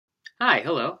Hi,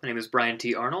 hello. My name is Brian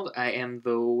T. Arnold. I am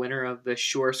the winner of the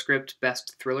Shore Script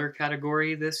Best Thriller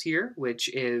category this year, which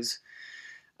is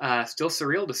still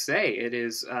surreal to say. It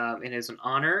is an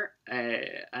honor.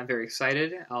 I'm very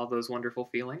excited. All those wonderful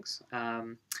feelings.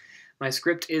 My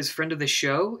script is Friend of the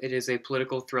Show. It is a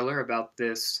political thriller about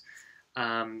this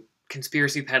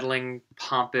conspiracy peddling,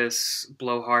 pompous,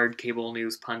 blowhard cable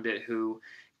news pundit who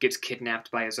gets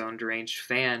kidnapped by his own deranged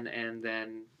fan, and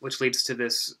then which leads to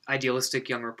this idealistic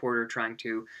young reporter trying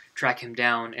to track him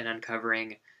down and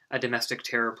uncovering a domestic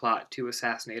terror plot to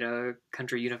assassinate a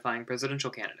country unifying presidential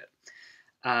candidate.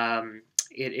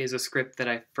 It is a script that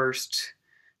I first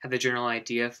had the general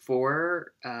idea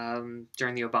for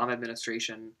during the Obama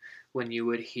administration, when you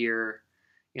would hear,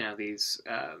 these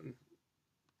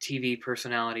TV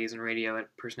personalities and radio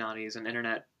personalities and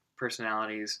internet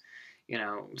personalities,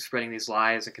 spreading these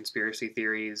lies and conspiracy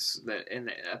theories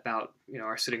about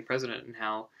our sitting president, and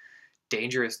how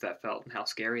dangerous that felt and how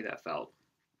scary that felt.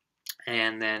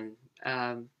 And then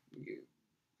I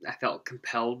felt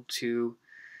compelled to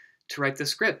write the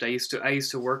script. I used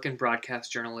to work in broadcast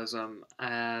journalism.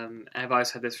 I've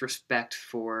always had this respect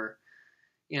for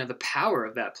the power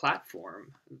of that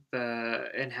platform,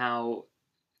 and how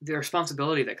the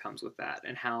responsibility that comes with that,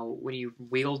 and how when you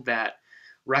wield that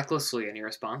recklessly and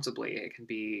irresponsibly, it can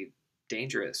be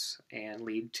dangerous and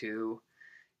lead to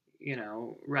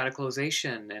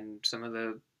radicalization and some of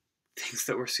the things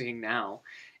that we're seeing now.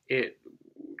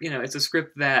 It's a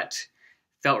script that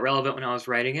felt relevant when I was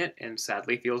writing it, and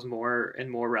sadly feels more and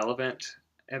more relevant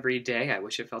every day. I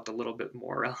wish it felt a little bit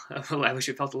more. I wish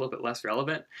it felt a little bit less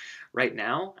relevant right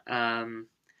now.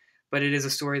 But it is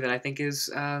a story that I think is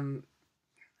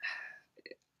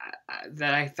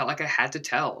that I felt like I had to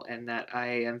tell, and that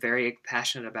I am very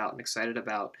passionate about and excited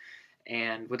about,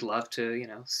 and would love to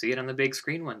see it on the big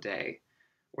screen one day,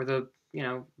 or the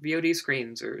VOD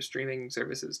screens or streaming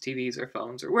services, TVs or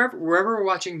phones, or wherever we're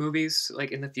watching movies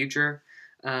like in the future.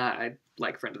 I'd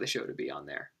like Friend of the Show to be on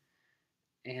there.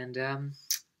 And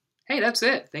hey, that's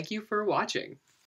it. Thank you for watching.